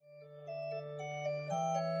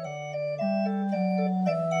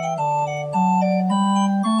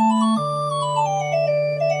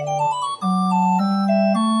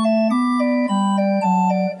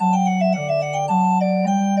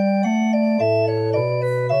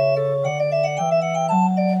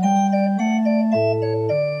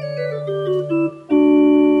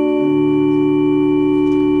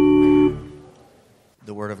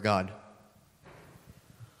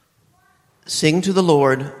Sing to the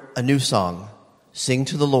Lord a new song. Sing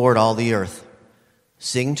to the Lord, all the earth.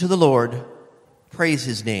 Sing to the Lord, praise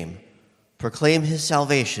his name. Proclaim his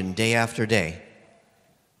salvation day after day.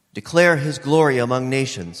 Declare his glory among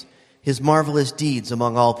nations, his marvelous deeds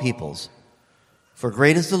among all peoples. For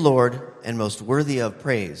great is the Lord, and most worthy of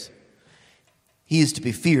praise. He is to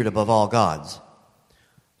be feared above all gods.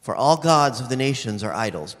 For all gods of the nations are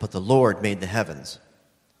idols, but the Lord made the heavens.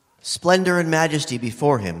 Splendor and majesty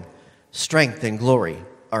before him, strength and glory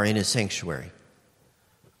are in his sanctuary.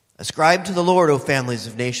 Ascribe to the Lord, O families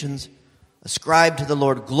of nations. Ascribe to the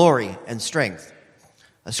Lord glory and strength.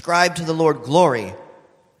 Ascribe to the Lord glory,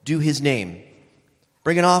 due his name.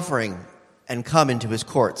 Bring an offering and come into his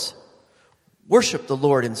courts. Worship the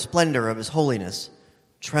Lord in splendor of his holiness.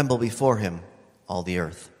 Tremble before him, all the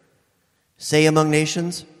earth. Say among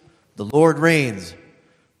nations, the Lord reigns.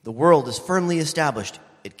 The world is firmly established.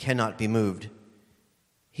 It cannot be moved.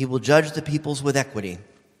 He will judge the peoples with equity.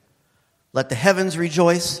 Let the heavens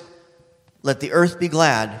rejoice. Let the earth be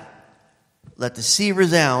glad. Let the sea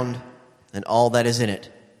resound and all that is in it.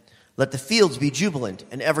 Let the fields be jubilant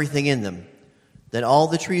and everything in them. Then all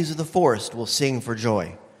the trees of the forest will sing for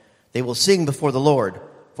joy. They will sing before the Lord,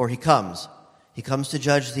 for he comes. He comes to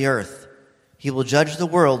judge the earth. He will judge the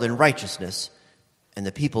world in righteousness and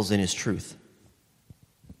the peoples in his truth.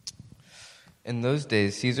 In those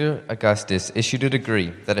days, Caesar Augustus issued a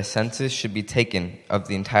decree that a census should be taken of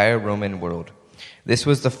the entire Roman world. This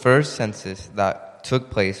was the first census that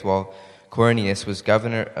took place while Quirinius was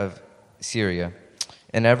governor of Syria,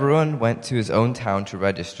 and everyone went to his own town to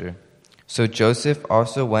register. So Joseph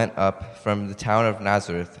also went up from the town of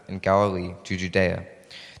Nazareth in Galilee to Judea,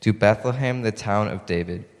 to Bethlehem, the town of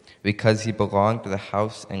David, because he belonged to the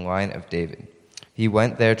house and line of David. He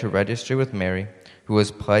went there to register with Mary, who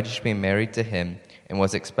was pledged to be married to him and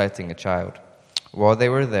was expecting a child. While they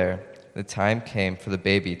were there, the time came for the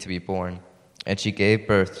baby to be born, and she gave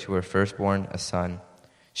birth to her firstborn, a son.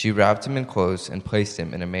 She wrapped him in clothes and placed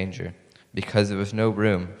him in a manger, because there was no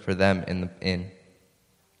room for them in the inn.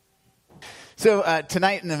 So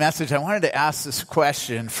tonight in the message, I wanted to ask this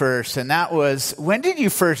question first, and that was, when did you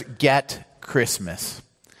first get Christmas?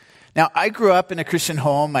 Now, I grew up in a Christian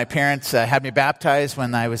home. My parents had me baptized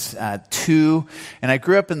when I was 2, and I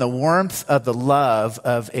grew up in the warmth of the love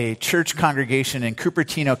of a church congregation in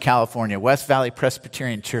Cupertino, California, West Valley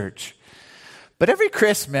Presbyterian Church. But every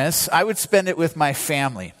Christmas, I would spend it with my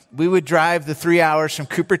family. We would drive the 3 hours from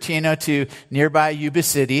Cupertino to nearby Yuba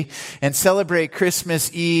City and celebrate Christmas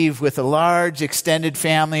Eve with a large extended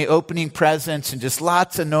family, opening presents and just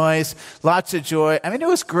lots of noise, lots of joy. I mean, it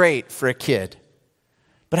was great for a kid.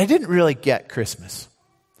 But I didn't really get Christmas.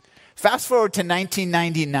 Fast forward to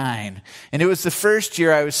 1999, and it was the first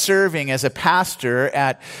year I was serving as a pastor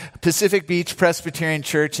at Pacific Beach Presbyterian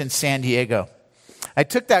Church in San Diego. I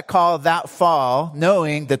took that call that fall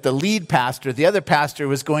knowing that the lead pastor, the other pastor,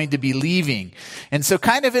 was going to be leaving. And so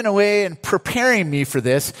kind of in a way, in preparing me for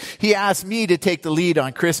this, he asked me to take the lead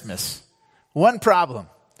on Christmas. One problem.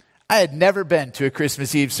 I had never been to a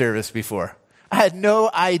Christmas Eve service before. I had no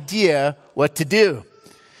idea what to do.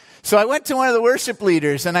 So I went to one of the worship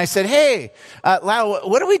leaders and I said, hey, Lau,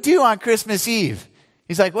 what do we do on Christmas Eve?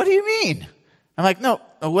 He's like, what do you mean? I'm like, no,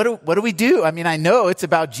 what do we do? I mean, I know it's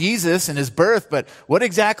about Jesus and his birth, but what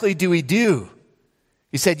exactly do we do?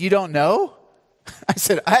 He said, you don't know? I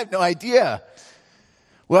said, I have no idea.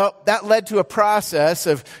 Well, that led to a process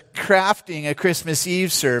of crafting a Christmas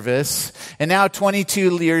Eve service. And now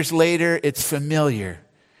 22 years later, it's familiar.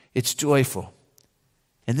 It's joyful.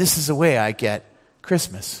 And this is the way I get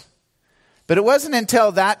Christmas. But it wasn't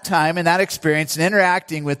until that time and that experience and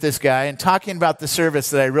interacting with this guy and talking about the service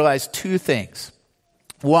that I realized two things.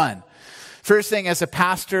 One, first thing, as a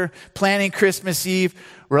pastor planning Christmas Eve,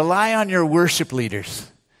 rely on your worship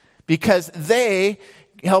leaders because they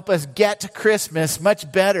help us get to Christmas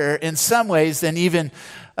much better in some ways than even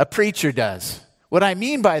a preacher does. What I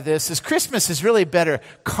mean by this is Christmas is really better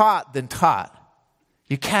caught than taught.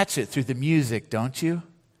 You catch it through the music, don't you?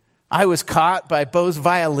 I was caught by Bo's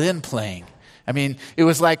violin playing. I mean, it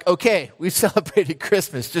was like, okay, we celebrated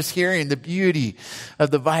Christmas just hearing the beauty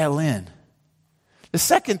of the violin. The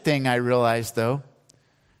second thing I realized, though,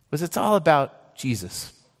 was it's all about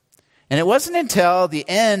Jesus. And it wasn't until the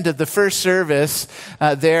end of the first service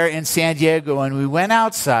there in San Diego when we went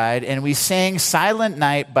outside and we sang Silent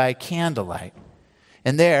Night by Candlelight.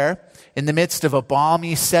 And there, in the midst of a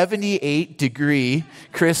balmy 78-degree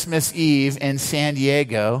Christmas Eve in San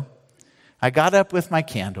Diego, I got up with my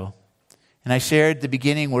candle and I shared the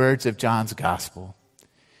beginning words of John's Gospel.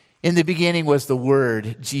 In the beginning was the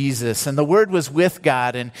Word, Jesus, and the Word was with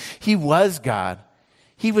God, and He was God.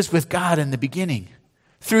 He was with God in the beginning.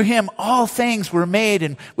 Through him, all things were made,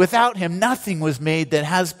 and without him, nothing was made that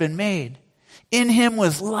has been made. In him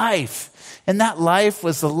was life, and that life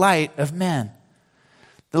was the light of men.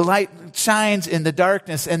 The light shines in the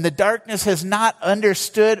darkness, and the darkness has not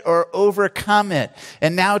understood or overcome it.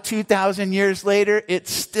 And now, 2,000 years later, it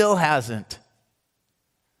still hasn't.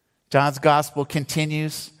 John's gospel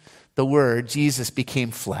continues. The Word, Jesus,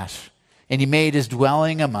 became flesh, and he made his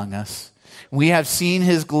dwelling among us. We have seen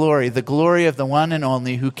his glory, the glory of the one and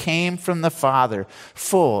only who came from the Father,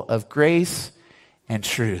 full of grace and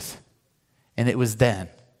truth. And it was then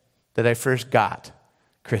that I first got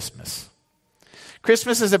Christmas.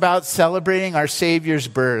 Christmas is about celebrating our Savior's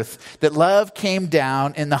birth, that love came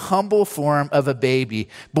down in the humble form of a baby,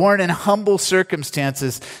 born in humble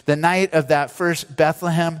circumstances the night of that first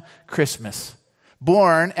Bethlehem Christmas.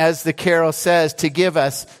 Born, as the carol says, to give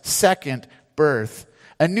us second birth.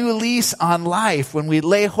 A new lease on life when we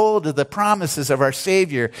lay hold of the promises of our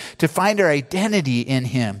Savior to find our identity in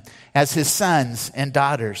him as his sons and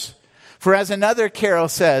daughters. For as another carol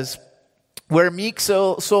says, where meek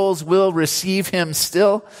souls will receive him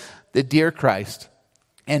still, the dear Christ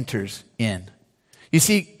enters in. You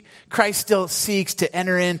see, Christ still seeks to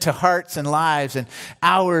enter into hearts and lives and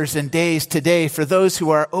hours and days today for those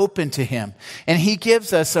who are open to him. And he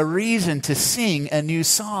gives us a reason to sing a new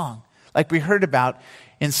song, like we heard about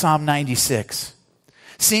in Psalm 96.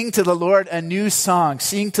 Sing to the Lord a new song.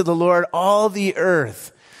 Sing to the Lord all the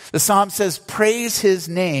earth. The psalm says, praise his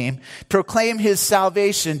name, proclaim his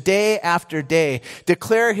salvation day after day,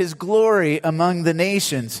 declare his glory among the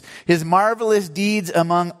nations, his marvelous deeds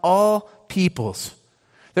among all peoples.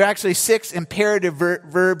 There are actually 6 imperative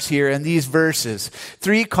verbs here in these verses.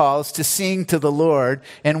 3 calls to sing to the Lord,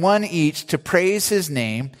 and 1 each to praise his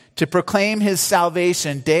name, to proclaim his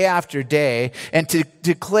salvation day after day, and to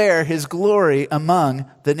declare his glory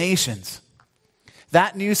among the nations.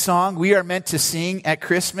 That new song we are meant to sing at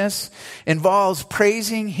Christmas involves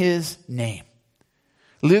praising his name.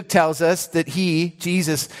 Luke tells us that he,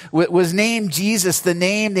 Jesus, was named Jesus, the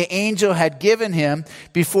name the angel had given him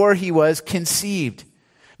before he was conceived.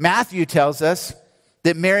 Matthew tells us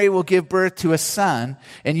that Mary will give birth to a son,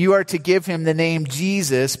 and you are to give him the name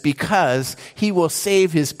Jesus because he will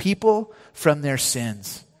save his people from their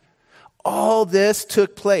sins. All this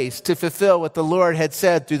took place to fulfill what the Lord had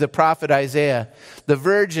said through the prophet Isaiah. The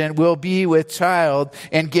virgin will be with child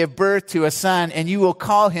and give birth to a son, and you will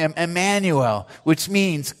call him Emmanuel, which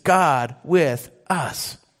means God with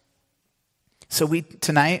us. So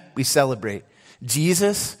tonight we celebrate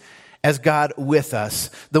Jesus as God with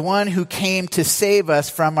us, the one who came to save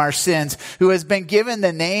us from our sins, who has been given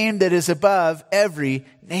the name that is above every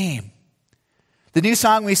name. The new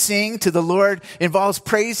song we sing to the Lord involves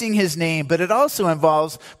praising his name, but it also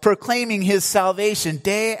involves proclaiming his salvation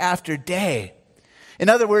day after day. In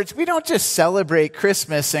other words, we don't just celebrate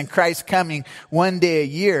Christmas and Christ coming one day a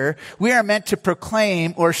year. We are meant to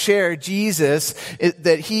proclaim or share Jesus,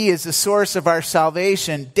 that he is the source of our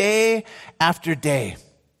salvation day after day.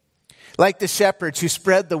 Like the shepherds who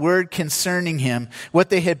spread the word concerning him, what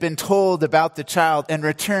they had been told about the child, and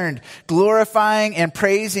returned, glorifying and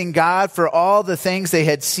praising God for all the things they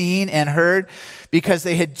had seen and heard, because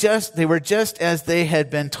they were just as they had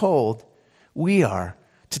been told. We are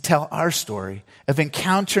to tell our story of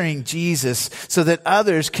encountering Jesus so that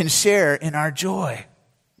others can share in our joy.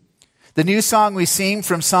 The new song we sing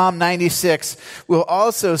from Psalm 96 will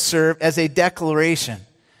also serve as a declaration,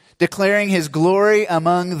 declaring his glory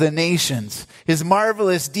among the nations, his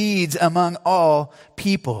marvelous deeds among all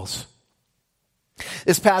peoples.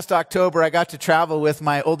 This past October, I got to travel with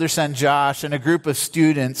my older son Josh and a group of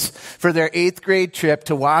students for their 8th grade trip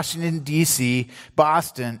to Washington, D.C.,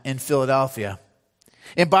 Boston, and Philadelphia.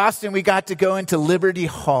 In Boston, we got to go into Liberty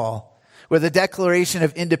Hall, where the Declaration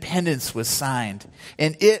of Independence was signed,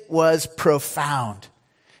 and it was profound.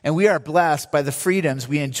 And we are blessed by the freedoms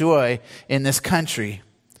we enjoy in this country.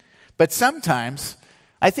 But sometimes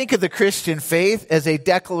I think of the Christian faith as a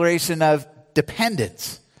declaration of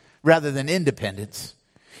dependence rather than independence.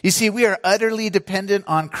 You see, we are utterly dependent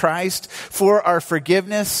on Christ for our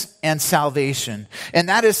forgiveness and salvation. And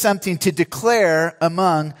that is something to declare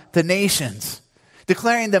among the nations.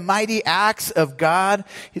 Declaring the mighty acts of God,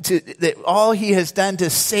 that all he has done to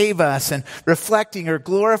save us, and reflecting or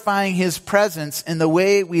glorifying his presence in the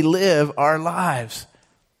way we live our lives.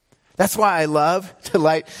 That's why I love to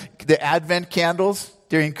light the Advent candles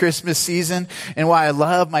during Christmas season, and why I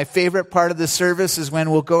love my favorite part of the service is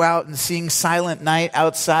when we'll go out and sing Silent Night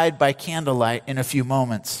outside by candlelight in a few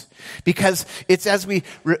moments. Because it's as we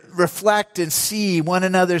reflect and see one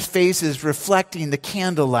another's faces reflecting the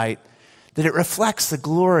candlelight that it reflects the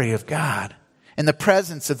glory of God and the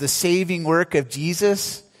presence of the saving work of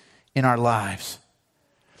Jesus in our lives.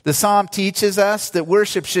 The psalm teaches us that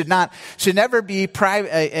worship should never be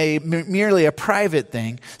merely a private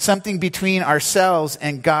thing, something between ourselves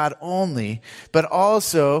and God only, but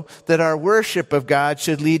also that our worship of God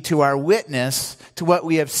should lead to our witness to what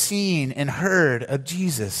we have seen and heard of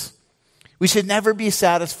Jesus. We should never be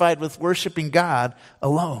satisfied with worshiping God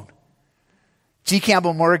alone. G.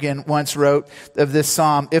 Campbell Morgan once wrote of this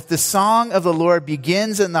psalm, "If the song of the Lord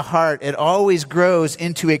begins in the heart, it always grows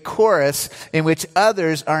into a chorus in which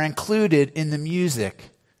others are included in the music."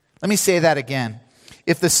 Let me say that again.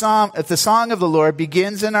 If the song of the Lord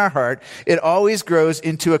begins in our heart, it always grows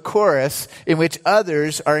into a chorus in which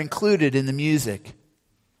others are included in the music.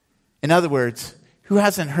 In other words, who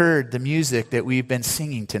hasn't heard the music that we've been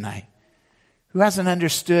singing tonight? Who hasn't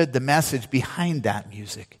understood the message behind that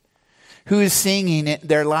music? Who is singing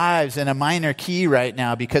their lives in a minor key right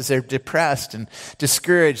now because they're depressed and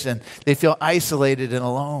discouraged and they feel isolated and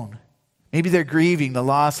alone? Maybe they're grieving the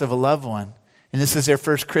loss of a loved one, and this is their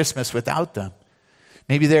first Christmas without them.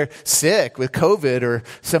 Maybe they're sick with COVID or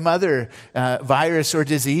some other virus or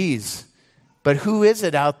disease. But who is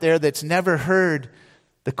it out there that's never heard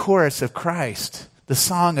the chorus of Christ, the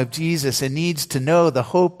song of Jesus, and needs to know the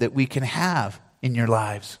hope that we can have in your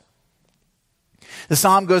lives? The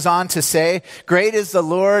psalm goes on to say, "Great is the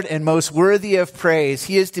Lord and most worthy of praise.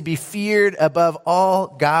 He is to be feared above all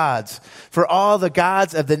gods. For all the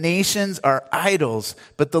gods of the nations are idols,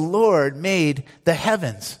 but the Lord made the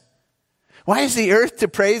heavens." Why is the earth to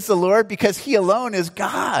praise the Lord? Because he alone is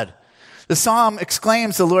God. The psalm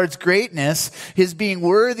exclaims the Lord's greatness, his being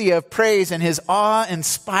worthy of praise, and his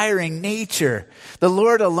awe-inspiring nature. The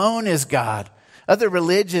Lord alone is God. Other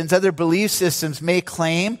religions, other belief systems may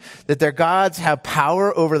claim that their gods have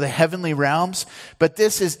power over the heavenly realms, but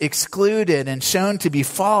this is excluded and shown to be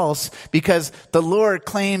false because the Lord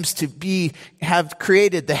claims to have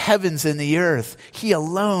created the heavens and the earth. He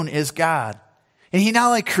alone is God. And he not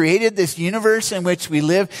only created this universe in which we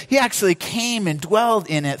live, he actually came and dwelled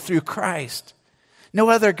in it through Christ. No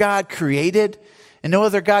other God created, and no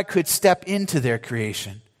other God could step into their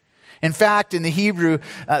creation. In fact, in the Hebrew,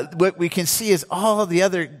 what we can see is all of the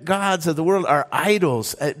other gods of the world are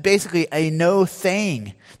idols, basically a no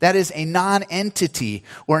thing. That is a non-entity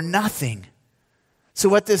or nothing. So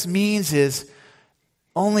what this means is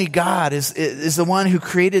only God is the one who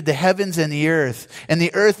created the heavens and the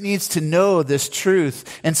earth needs to know this truth.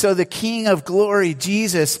 And so the King of glory,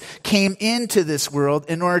 Jesus, came into this world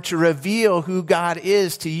in order to reveal who God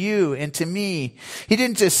is to you and to me. He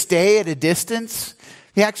didn't just stay at a distance.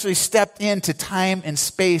 He actually stepped into time and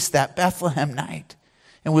space that Bethlehem night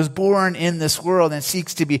and was born in this world and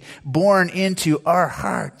seeks to be born into our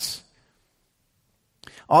hearts.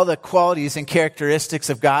 All the qualities and characteristics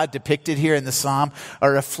of God depicted here in the psalm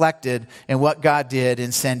are reflected in what God did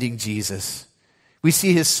in sending Jesus. We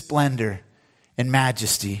see his splendor and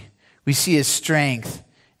majesty. We see his strength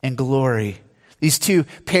and glory. These two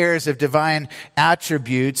pairs of divine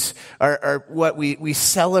attributes are what we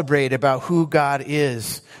celebrate about who God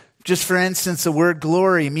is. Just for instance, the word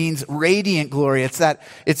glory means radiant glory. It's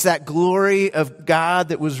that glory of God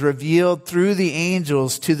that was revealed through the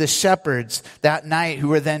angels to the shepherds that night, who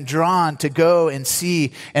were then drawn to go and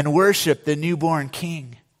see and worship the newborn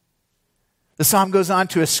king. The psalm goes on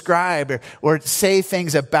to ascribe or say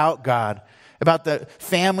things about God, about the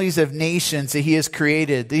families of nations that he has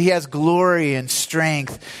created, that he has glory and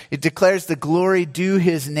strength. It declares the glory due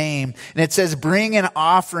his name. And it says, bring an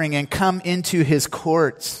offering and come into his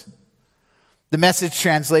courts. The Message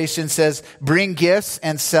translation says, bring gifts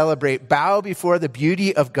and celebrate. Bow before the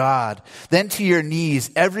beauty of God. Then to your knees,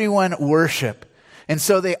 everyone worship. And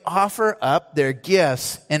so they offer up their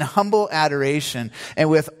gifts in humble adoration, and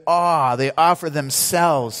with awe they offer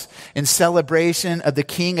themselves in celebration of the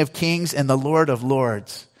King of Kings and the Lord of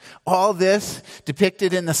Lords. All this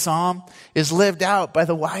depicted in the psalm is lived out by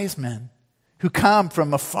the wise men who come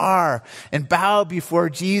from afar and bow before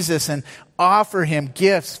Jesus and offer him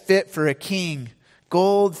gifts fit for a king.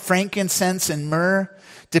 Gold, frankincense, and myrrh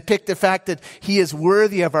depict the fact that he is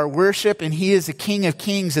worthy of our worship and he is the King of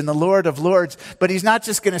Kings and the Lord of Lords. But he's not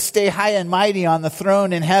just going to stay high and mighty on the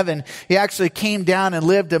throne in heaven. He actually came down and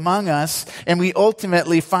lived among us, and we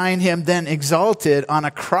ultimately find him then exalted on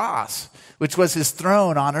a cross, which was his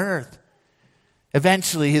throne on earth.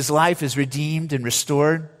 Eventually, his life is redeemed and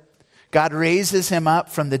restored. God raises him up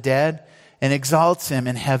from the dead and exalts him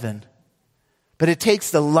in heaven. But it takes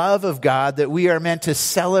the love of God that we are meant to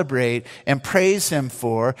celebrate and praise him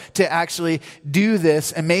for to actually do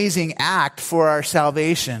this amazing act for our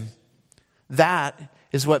salvation. That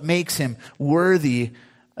is what makes him worthy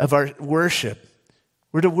of our worship.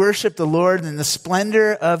 We're to worship the Lord in the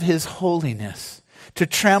splendor of his holiness, to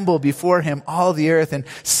tremble before him all the earth and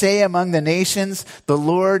say among the nations, the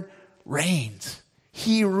Lord reigns.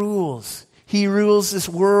 He rules. He rules this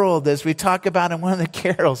world, as we talk about in one of the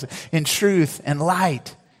carols, in truth and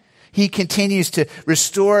light. He continues to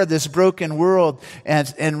restore this broken world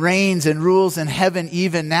and reigns and rules in heaven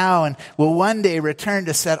even now, and will one day return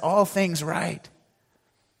to set all things right.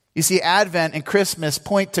 You see, Advent and Christmas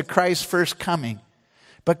point to Christ's first coming.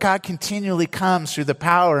 But God continually comes through the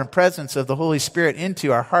power and presence of the Holy Spirit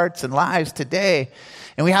into our hearts and lives today.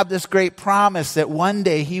 And we have this great promise that one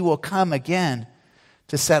day he will come again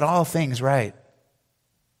to set all things right.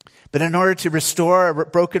 But in order to restore a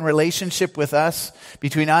broken relationship with us,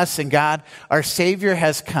 between us and God, our Savior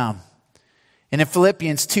has come. And in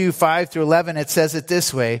Philippians 2, 5 through 11, it says it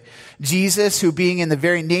this way: Jesus, who being in the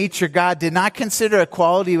very nature God, did not consider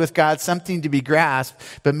equality with God something to be grasped,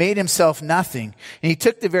 but made himself nothing. And he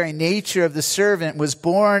took the very nature of the servant, was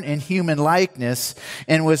born in human likeness,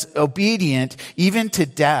 and was obedient even to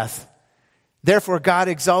death. Therefore God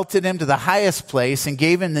exalted him to the highest place and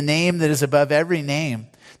gave him the name that is above every name,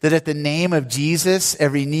 that at the name of Jesus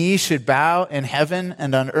every knee should bow in heaven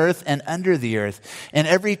and on earth and under the earth, and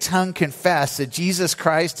every tongue confess that Jesus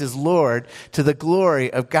Christ is Lord, to the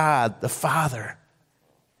glory of God the Father.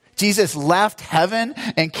 Jesus left heaven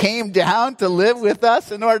and came down to live with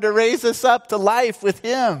us in order to raise us up to life with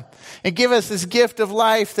him and give us this gift of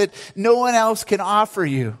life that no one else can offer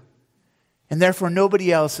you. And therefore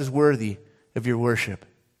nobody else is worthy of your worship.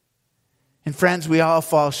 And friends, we all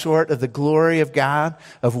fall short of the glory of God,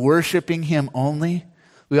 of worshiping him only.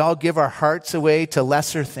 We all give our hearts away to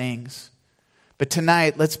lesser things. But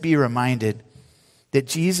tonight, let's be reminded that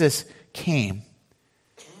Jesus came.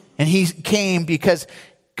 And he came because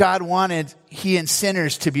God wanted he and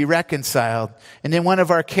sinners to be reconciled. And in one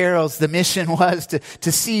of our carols, the mission was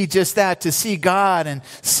to see just that, to see God and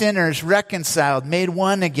sinners reconciled, made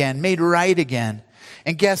one again, made right again.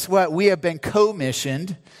 And guess what? We have been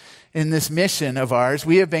commissioned in this mission of ours.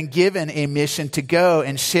 We have been given a mission to go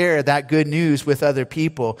and share that good news with other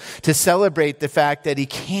people, to celebrate the fact that he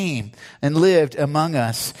came and lived among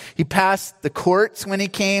us. He passed the courts when he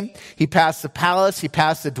came. He passed the palace. He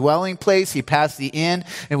passed the dwelling place. He passed the inn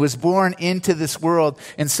and was born into this world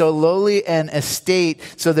in so lowly an estate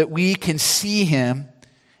so that we can see him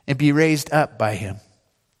and be raised up by him.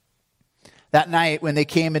 That night when they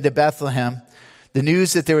came into Bethlehem, the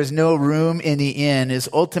news that there was no room in the inn is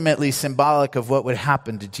ultimately symbolic of what would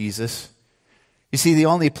happen to Jesus. You see, the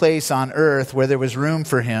only place on earth where there was room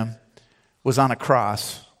for him was on a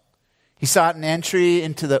cross. He sought an entry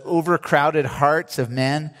into the overcrowded hearts of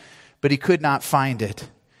men, but he could not find it.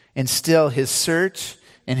 And still his search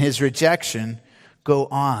and his rejection go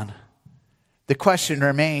on. The question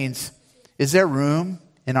remains, is there room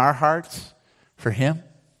in our hearts for him?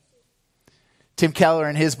 Tim Keller,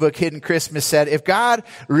 in his book, Hidden Christmas, said, if God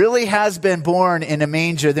really has been born in a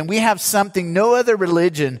manger, then we have something no other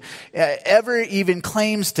religion ever even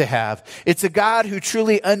claims to have. It's a God who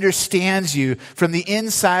truly understands you from the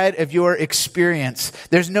inside of your experience.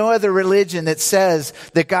 There's no other religion that says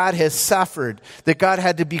that God has suffered, that God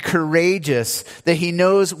had to be courageous, that he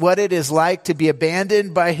knows what it is like to be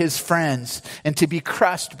abandoned by his friends and to be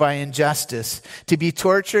crushed by injustice, to be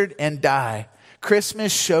tortured and die.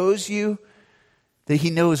 Christmas shows you that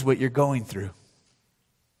he knows what you're going through.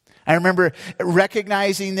 I remember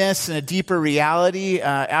recognizing this in a deeper reality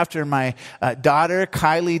after my daughter,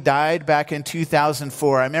 Kylie, died back in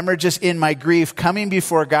 2004. I remember just in my grief coming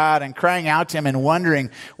before God and crying out to him and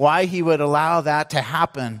wondering why he would allow that to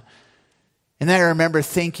happen. And then I remember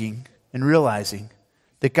thinking and realizing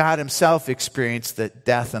that God himself experienced the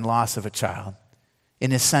death and loss of a child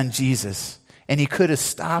in his son Jesus. And he could have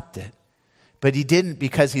stopped it. But he didn't,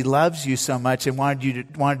 because he loves you so much and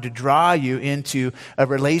wanted to draw you into a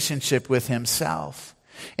relationship with himself.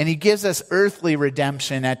 And he gives us earthly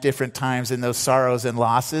redemption at different times in those sorrows and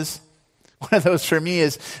losses. One of those for me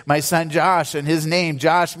is my son Josh, and his name,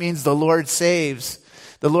 Josh, means the Lord saves.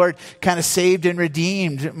 The Lord kind of saved and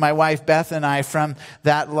redeemed my wife Beth and I from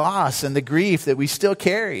that loss and the grief that we still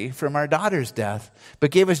carry from our daughter's death,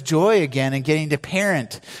 but gave us joy again in getting to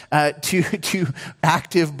parent two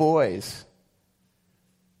active boys.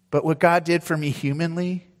 But what God did for me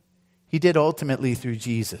humanly, he did ultimately through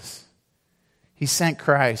Jesus. He sent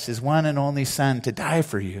Christ, his one and only son, to die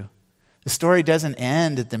for you. The story doesn't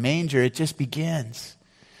end at the manger, it just begins.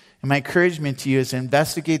 And my encouragement to you is to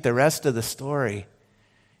investigate the rest of the story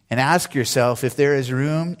and ask yourself if there is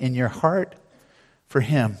room in your heart for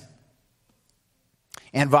him.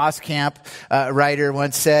 Anne Voskamp, writer,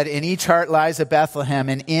 once said, "In each heart lies a Bethlehem,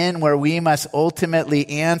 an inn where we must ultimately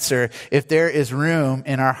answer if there is room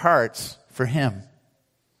in our hearts for him."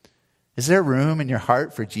 Is there room in your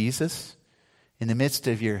heart for Jesus in the midst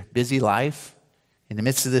of your busy life, in the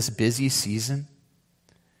midst of this busy season?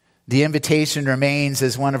 The invitation remains,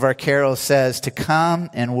 as one of our carols says, to come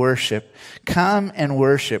and worship. Come and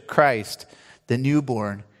worship Christ, the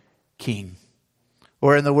newborn King.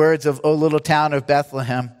 Or in the words of O Little Town of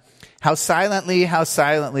Bethlehem, how silently,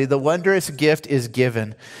 the wondrous gift is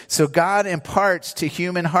given. So God imparts to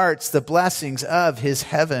human hearts the blessings of his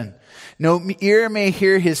heaven. No ear may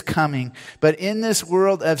hear his coming, but in this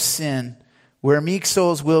world of sin, where meek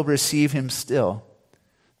souls will receive him still,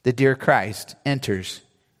 the dear Christ enters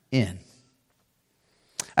in.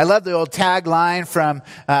 I love the old tagline from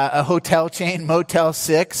a hotel chain, Motel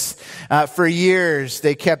 6. For years,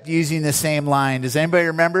 they kept using the same line. Does anybody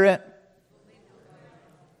remember it?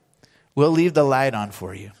 We'll leave the light on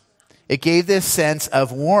for you. It gave this sense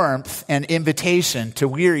of warmth and invitation to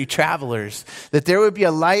weary travelers, that there would be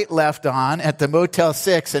a light left on at the Motel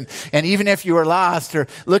 6. And even if you were lost or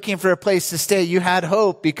looking for a place to stay, you had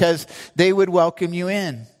hope because they would welcome you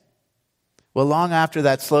in. Well, long after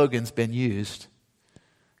that slogan's been used,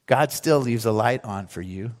 God still leaves a light on for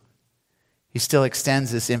you. He still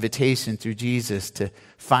extends this invitation through Jesus to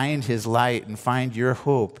find his light and find your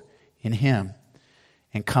hope in him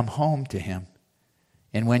and come home to him.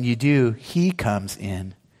 And when you do, he comes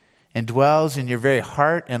in and dwells in your very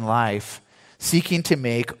heart and life, seeking to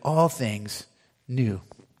make all things new.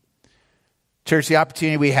 Church, the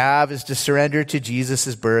opportunity we have is to surrender to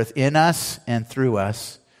Jesus' birth in us and through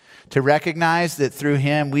us, to recognize that through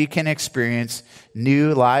him we can experience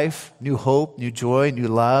new life, new hope, new joy, new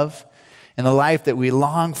love. And the life that we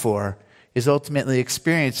long for is ultimately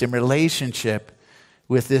experienced in relationship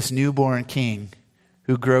with this newborn King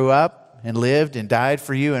who grew up and lived and died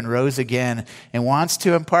for you and rose again and wants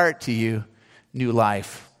to impart to you new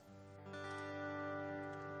life.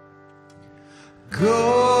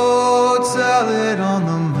 Go tell it on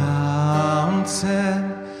the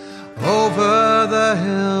mountain, over the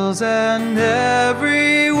hills and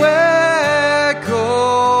everywhere.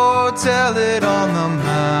 Go tell it on the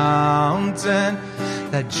mountain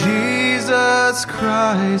that Jesus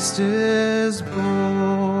Christ is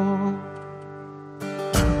born.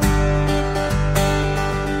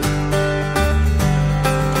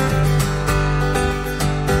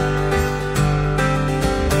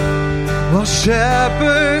 While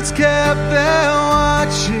shepherds kept their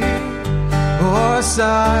watching o'er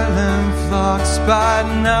silent flocks by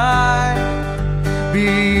night,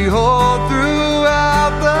 behold,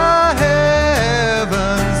 throughout the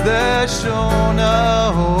heavens there shone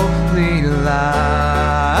a holy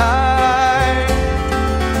light.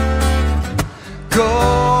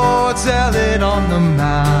 Go tell it on the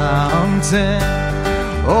mountain,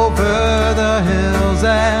 over the hills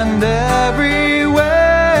and everywhere.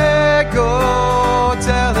 Go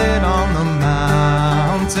tell it on the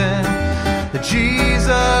mountain that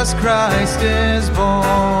Jesus Christ is born.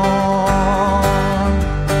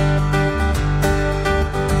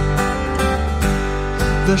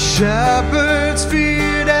 The shepherds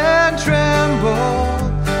feared and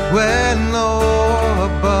trembled when low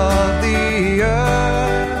above the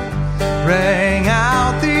earth rang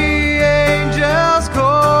out the angels'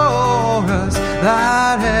 chorus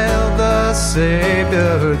that hailed the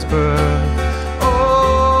Savior's birth.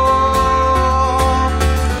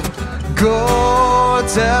 Go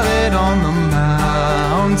tell it on the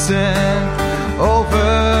mountain,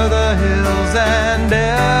 over the hills and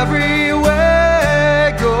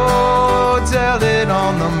everywhere. Go tell it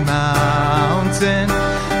on the mountain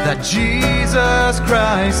that Jesus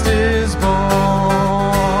Christ is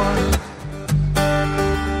born.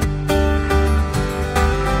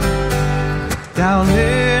 Down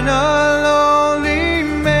in a lonely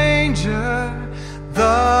manger,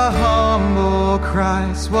 the humble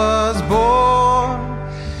Christ was born,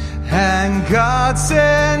 and God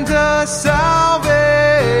sent us salvation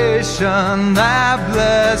that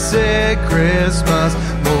blessed Christmas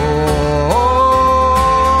morn.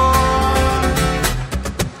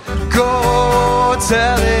 Go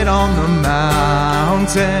tell it on the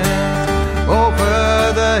mountain,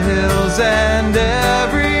 over the hills and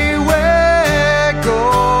everywhere.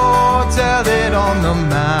 Go tell it on the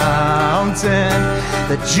mountain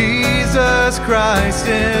that Jesus Christ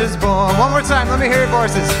is born. One more time, let me hear your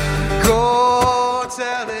voices. Go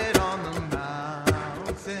tell it on the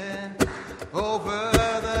mountain, over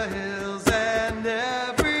the hills and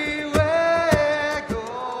everywhere.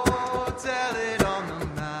 Go tell it on the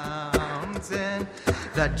mountain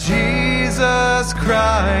that Jesus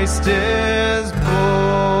Christ is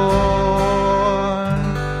born.